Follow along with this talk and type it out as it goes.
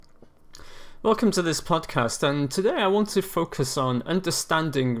Welcome to this podcast, and today I want to focus on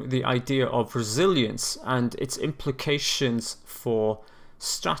understanding the idea of resilience and its implications for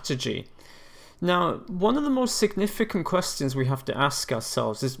strategy. Now, one of the most significant questions we have to ask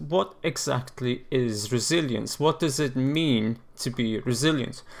ourselves is what exactly is resilience? What does it mean to be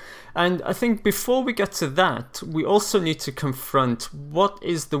resilient? And I think before we get to that, we also need to confront what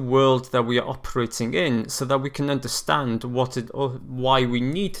is the world that we are operating in so that we can understand why we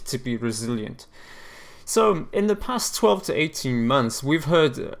need to be resilient. So in the past 12 to 18 months, we've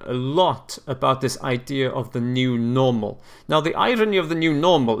heard a lot about this idea of the new normal. Now, the irony of the new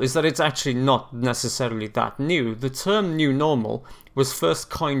normal is that it's actually not necessarily that new. The term new normal was first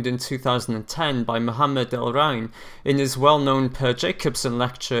coined in 2010 by Mohammed El-Erian in his well-known Per Jacobson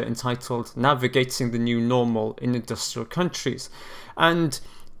lecture entitled Navigating the New Normal in Industrial Countries. And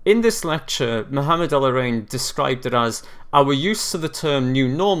in this lecture, Mohammed El-Erian described it as our use of the term new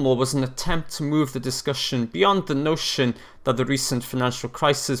normal was an attempt to move the discussion beyond the notion that the recent financial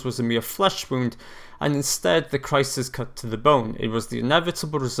crisis was a mere flesh wound, and instead the crisis cut to the bone. It was the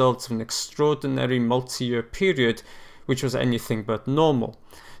inevitable result of an extraordinary multi-year period which was anything but normal.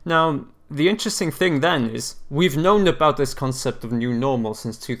 Now, the interesting thing then is we've known about this concept of new normal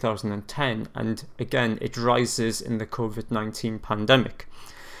since 2010, and again, it rises in the COVID-19 pandemic.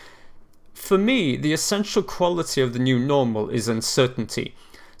 For me, the essential quality of the new normal is uncertainty.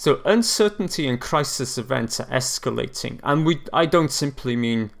 So uncertainty and crisis events are escalating, and I don't simply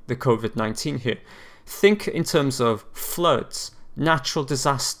mean the COVID-19 here. Think in terms of floods, natural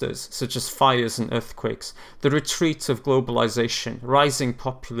disasters such as fires and earthquakes, the retreat of globalization, rising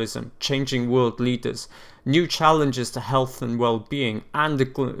populism, changing world leaders, new challenges to health and well-being, and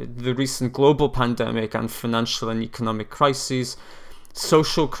the recent global pandemic and financial and economic crises,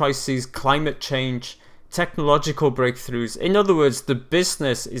 social crises, climate change, technological breakthroughs. In other words, the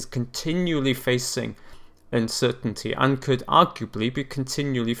business is continually facing uncertainty and could arguably be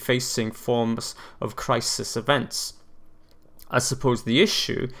continually facing forms of crisis events. I suppose the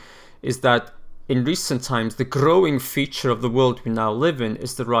issue is that in recent times, the growing feature of the world we now live in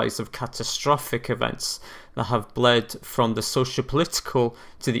is the rise of catastrophic events that have bled from the socio-political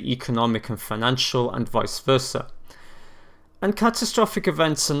to the economic and financial and vice versa. And catastrophic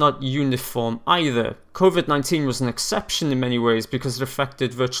events are not uniform either. COVID-19 was an exception in many ways because it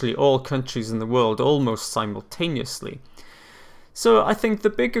affected virtually all countries in the world almost simultaneously. So I think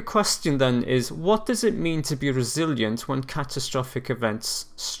the bigger question then is, what does it mean to be resilient when catastrophic events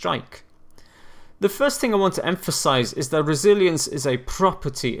strike? The first thing I want to emphasize is that resilience is a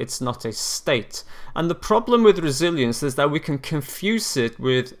property, it's not a state. And the problem with resilience is that we can confuse it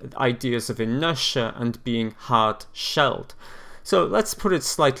with ideas of inertia and being hard-shelled. So let's put it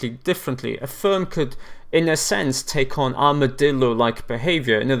slightly differently. A firm could, in a sense, take on armadillo-like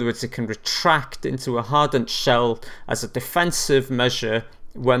behavior. In other words, it can retract into a hardened shell as a defensive measure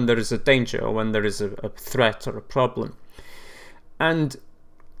when there is a danger or when there is a threat or a problem. And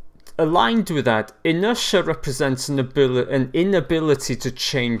aligned with that, inertia represents an inability to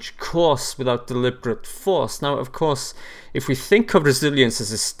change course without deliberate force. Now, of course, if we think of resilience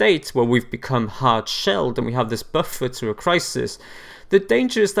as a state where we've become hard-shelled and we have this buffer to a crisis, the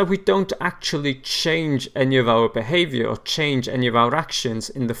danger is that we don't actually change any of our behavior or change any of our actions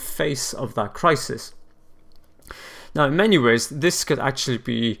in the face of that crisis. Now, in many ways, this could actually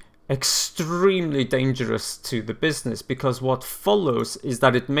be extremely dangerous to the business because what follows is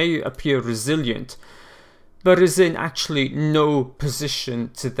that it may appear resilient, but is in actually no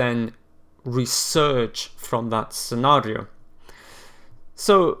position to then resurge from that scenario.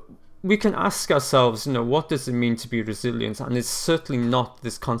 So we can ask ourselves, what does it mean to be resilient? And it's certainly not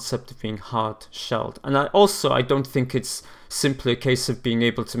this concept of being hard-shelled. And I don't think it's simply a case of being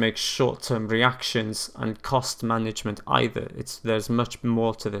able to make short-term reactions and cost management either. There's much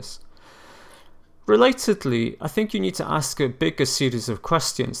more to this. Relatedly, I think you need to ask a bigger series of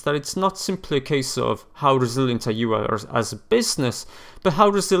questions, that it's not simply a case of how resilient are you as a business, but how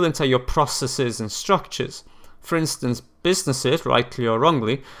resilient are your processes and structures. For instance, businesses, rightly or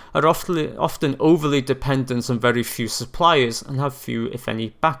wrongly, are often overly dependent on very few suppliers and have few, if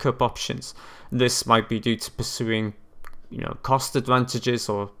any, backup options. This might be due to pursuing, cost advantages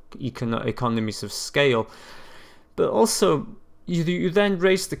or economies of scale. But also, you then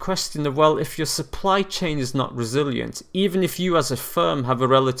raise the question of, well, if your supply chain is not resilient, even if you as a firm have a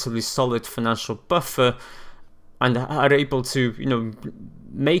relatively solid financial buffer and are able to,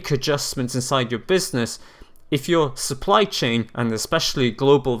 make adjustments inside your business, if your supply chain, and especially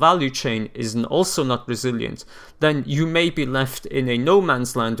global value chain, is also not resilient, then you may be left in a no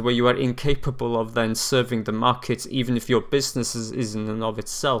man's land where you are incapable of then serving the markets, even if your business is in and of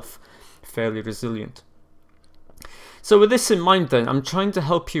itself fairly resilient. So with this in mind then, I'm trying to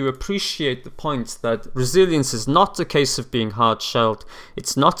help you appreciate the point that resilience is not a case of being hard-shelled.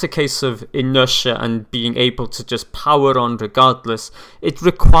 It's not a case of inertia and being able to just power on regardless. It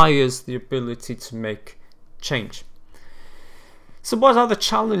requires the ability to make change. So what are the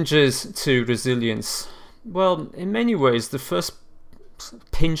challenges to resilience? Well, in many ways, the first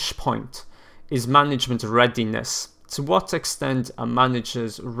pinch point is management readiness. To what extent are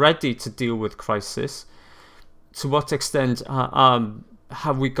managers ready to deal with crisis? To what extent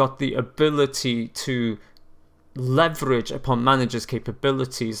have we got the ability to leverage upon managers'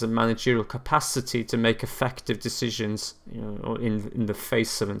 capabilities and managerial capacity to make effective decisions, in the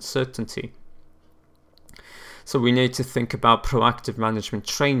face of uncertainty? So we need to think about proactive management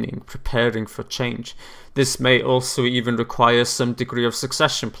training, preparing for change. This may also even require some degree of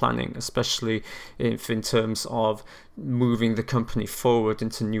succession planning, especially if in terms of moving the company forward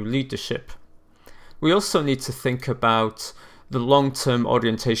into new leadership. We also need to think about the long-term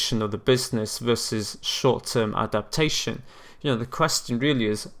orientation of the business versus short-term adaptation. The question really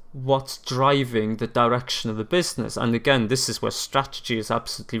is, what's driving the direction of the business? And again, this is where strategy is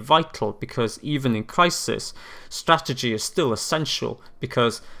absolutely vital, because even in crisis, strategy is still essential,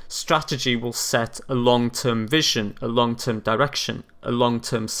 because strategy will set a long-term vision, a long-term direction, a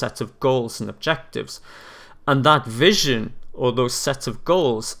long-term set of goals and objectives. And that vision or those set of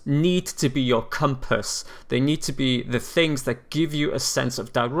goals need to be your compass. They need to be the things that give you a sense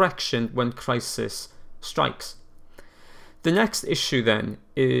of direction when crisis strikes. The next issue then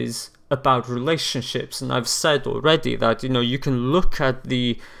is about relationships, and I've said already that you can look at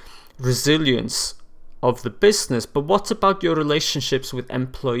the resilience of the business, but what about your relationships with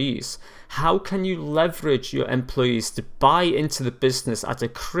employees? How can you leverage your employees to buy into the business at a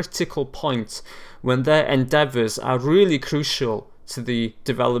critical point when their endeavors are really crucial to the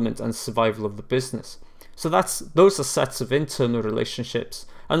development and survival of the business? So those are sets of internal relationships.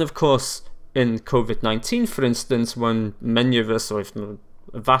 And of course, in COVID-19, for instance, when many of us, or if not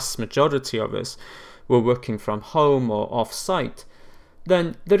a vast majority of us, were working from home or off-site,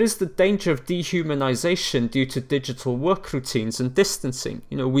 then there is the danger of dehumanization due to digital work routines and distancing.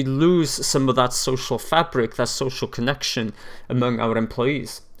 We lose some of that social fabric, that social connection among our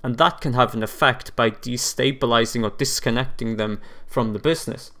employees. And that can have an effect by destabilizing or disconnecting them from the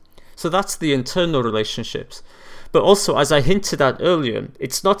business. So that's the internal relationships. But also, as I hinted at earlier,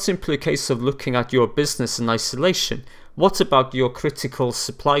 it's not simply a case of looking at your business in isolation. What about your critical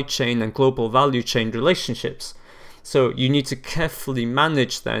supply chain and global value chain relationships? So you need to carefully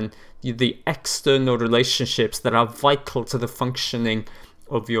manage then the external relationships that are vital to the functioning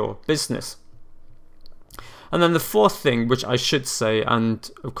of your business. And then the fourth thing, which I should say, and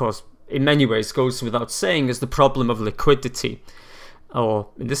of course in many ways goes without saying, is the problem of liquidity, or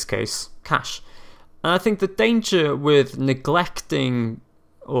in this case, cash. And I think the danger with neglecting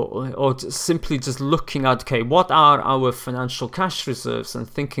or simply just looking at, okay, what are our financial cash reserves, and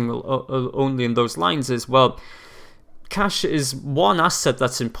thinking only in those lines is, well, cash is one asset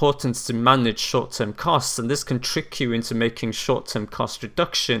that's important to manage short-term costs, and this can trick you into making short-term cost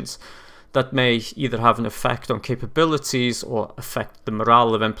reductions that may either have an effect on capabilities or affect the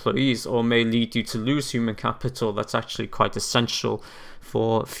morale of employees, or may lead you to lose human capital that's actually quite essential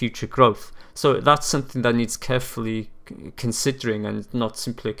for future growth. So that's something that needs carefully considering, and not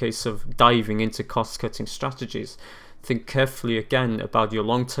simply a case of diving into cost-cutting strategies. Think carefully again about your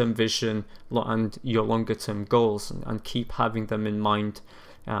long-term vision and your longer-term goals, and keep having them in mind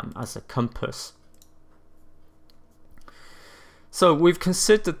as a compass. So we've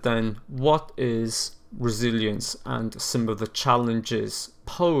considered then what is resilience and some of the challenges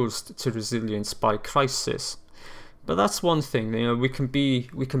posed to resilience by crisis. But that's one thing. We can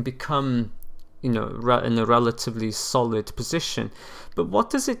become in a relatively solid position. But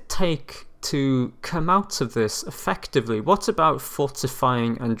what does it take to come out of this effectively? What about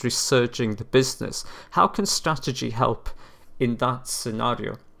fortifying and resurging the business? How can strategy help in that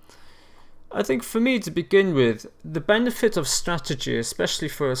scenario? I think for me, to begin with, the benefit of strategy, especially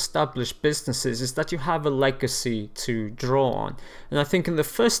for established businesses, is that you have a legacy to draw on. And I think in the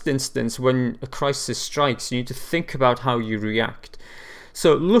first instance, when a crisis strikes, you need to think about how you react.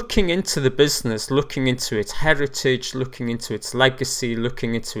 So looking into the business, looking into its heritage, looking into its legacy,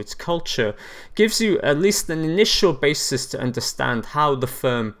 looking into its culture, gives you at least an initial basis to understand how the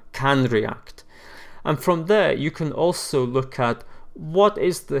firm can react. And from there, you can also look at what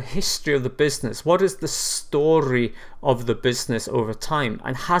is the history of the business, what is the story of the business over time,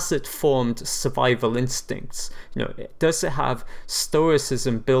 and has it formed survival instincts? Does it have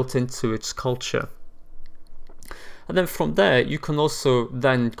stoicism built into its culture? And then from there, you can also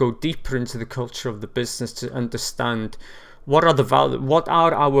then go deeper into the culture of the business to understand what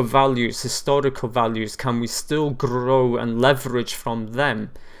are our values, historical values, can we still grow and leverage from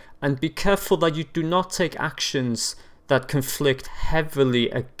them? And be careful that you do not take actions that conflict heavily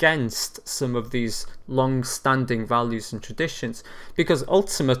against some of these long-standing values and traditions, because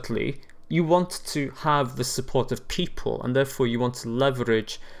ultimately you want to have the support of people, and therefore you want to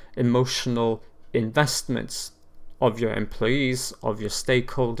leverage emotional investments of your employees, of your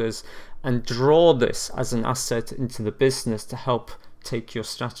stakeholders, and draw this as an asset into the business to help take your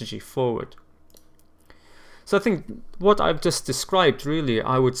strategy forward. So I think what I've just described really,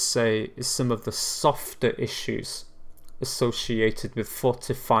 I would say, is some of the softer issues associated with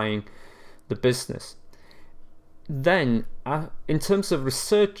fortifying the business. Then, in terms of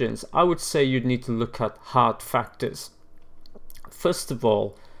resurgence, I would say you'd need to look at hard factors. First of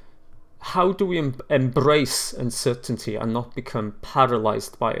all, how do we embrace uncertainty and not become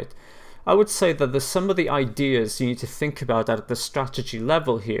paralyzed by it? I would say that some of the ideas you need to think about at the strategy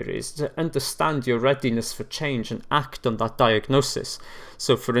level here is to understand your readiness for change and act on that diagnosis.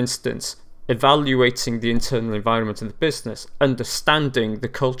 So for instance, evaluating the internal environment of the business, understanding the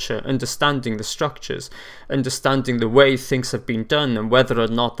culture, understanding the structures, understanding the way things have been done and whether or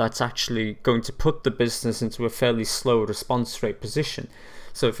not that's actually going to put the business into a fairly slow response rate position.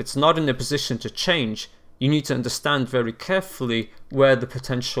 So if it's not in a position to change, you need to understand very carefully where the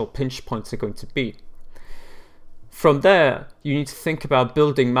potential pinch points are going to be. From there, you need to think about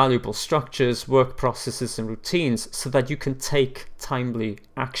building malleable structures, work processes, and routines so that you can take timely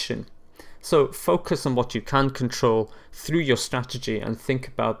action. So focus on what you can control through your strategy and think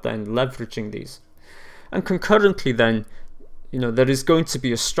about then leveraging these. And concurrently then, there is going to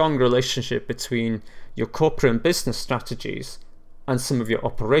be a strong relationship between your corporate and business strategies and some of your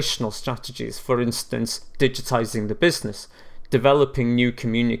operational strategies. For instance, digitizing the business, developing new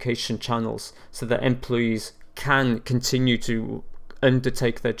communication channels so that employees can continue to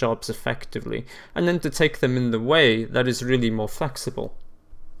undertake their jobs effectively and undertake them in the way that is really more flexible.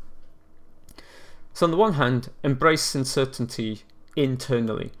 So on the one hand, embrace uncertainty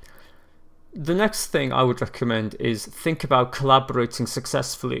internally. The next thing I would recommend is think about collaborating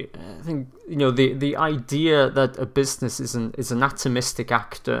successfully. I think the idea that a business is an atomistic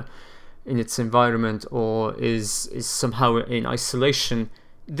actor in its environment or is somehow in isolation,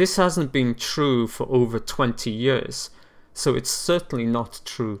 this hasn't been true for over 20 years. So it's certainly not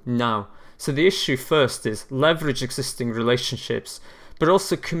true now. So the issue first is leverage existing relationships, but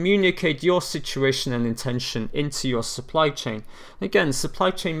also communicate your situation and intention into your supply chain. Again, supply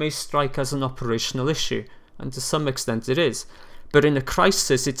chain may strike as an operational issue, and to some extent it is. But in a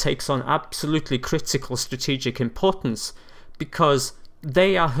crisis, it takes on absolutely critical strategic importance because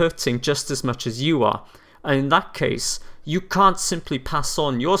they are hurting just as much as you are. And in that case, you can't simply pass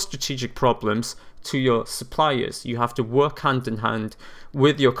on your strategic problems to your suppliers. You have to work hand in hand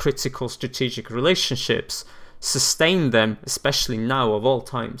with your critical strategic relationships, sustain them, especially now of all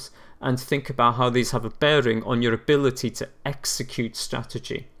times, and think about how these have a bearing on your ability to execute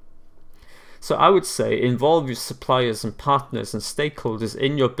strategy. So I would say involve your suppliers and partners and stakeholders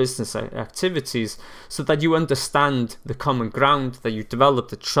in your business activities so that you understand the common ground, that you develop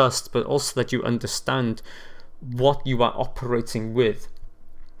the trust, but also that you understand what you are operating with.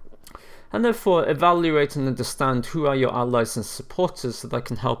 And therefore evaluate and understand who are your allies and supporters so that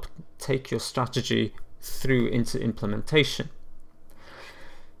can help take your strategy through into implementation.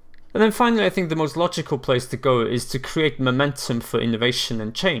 And then finally, I think the most logical place to go is to create momentum for innovation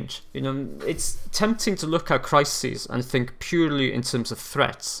and change. It's tempting to look at crises and think purely in terms of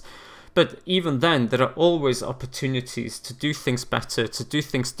threats. But even then, there are always opportunities to do things better, to do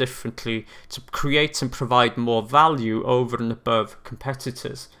things differently, to create and provide more value over and above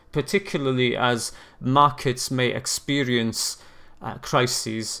competitors, particularly as markets may experience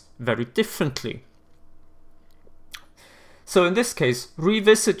crises very differently. So in this case,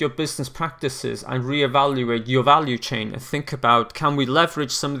 revisit your business practices and reevaluate your value chain and think about, can we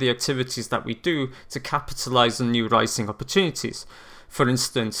leverage some of the activities that we do to capitalize on new rising opportunities? For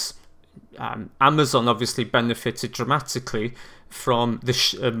instance, Amazon obviously benefited dramatically from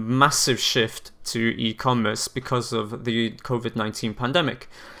the massive shift to e-commerce because of the COVID-19 pandemic.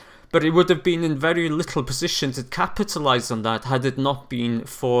 But it would have been in very little position to capitalize on that had it not been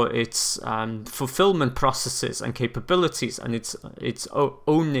for its fulfillment processes and capabilities and its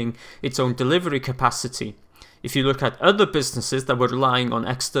owning its own delivery capacity. If you look at other businesses that were relying on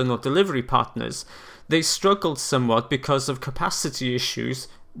external delivery partners, they struggled somewhat because of capacity issues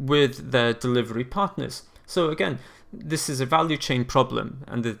with their delivery partners. So again, this is a value chain problem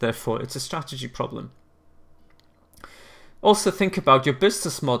and therefore it's a strategy problem. Also think about your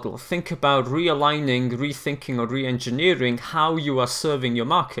business model. Think about realigning, rethinking, or re-engineering how you are serving your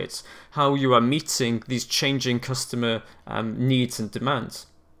markets, how you are meeting these changing customer needs and demands.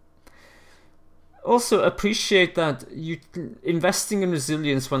 Also appreciate that investing in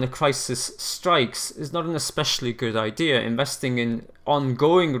resilience when a crisis strikes is not an especially good idea. Investing in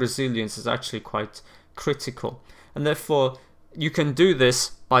ongoing resilience is actually quite critical. And therefore, you can do this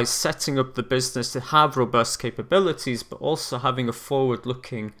by setting up the business to have robust capabilities, but also having a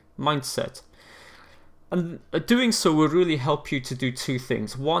forward-looking mindset. And doing so will really help you to do two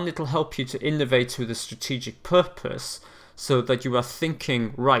things. One, it'll help you to innovate with a strategic purpose, so that you are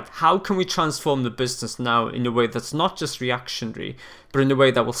thinking, right, how can we transform the business now in a way that's not just reactionary, but in a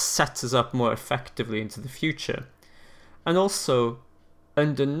way that will set us up more effectively into the future. And also,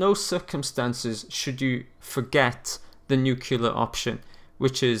 under no circumstances should you forget the nuclear option,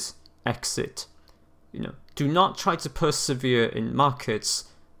 which is exit. Do not try to persevere in markets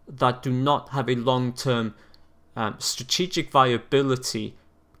that do not have a long-term strategic viability,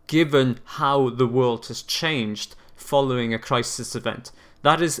 given how the world has changed following a crisis event.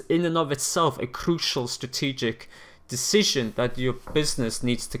 That is in and of itself a crucial strategic decision that your business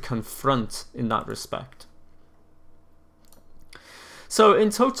needs to confront in that respect. So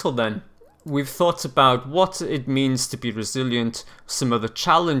in total then, we've thought about what it means to be resilient, some of the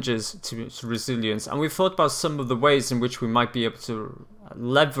challenges to resilience, and we've thought about some of the ways in which we might be able to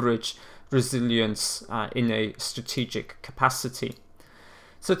leverage resilience in a strategic capacity.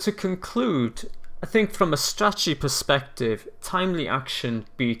 So to conclude, I think from a strategy perspective, timely action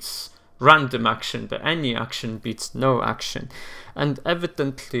beats random action, but any action beats no action. And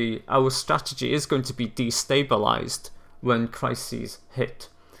evidently, our strategy is going to be destabilized when crises hit.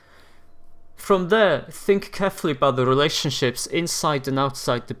 From there, think carefully about the relationships inside and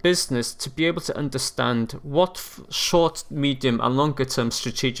outside the business to be able to understand what short, medium, and longer term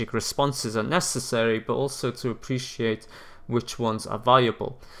strategic responses are necessary, but also to appreciate which ones are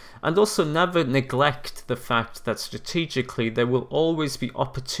viable. And also never neglect the fact that strategically there will always be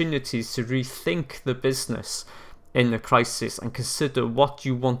opportunities to rethink the business in a crisis and consider what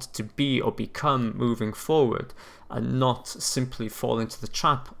you want to be or become moving forward, and not simply fall into the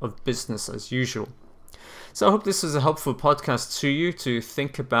trap of business as usual. So I hope this was a helpful podcast to you to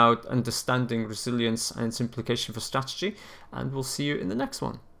think about understanding resilience and its implication for strategy, and we'll see you in the next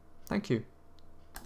one. Thank you.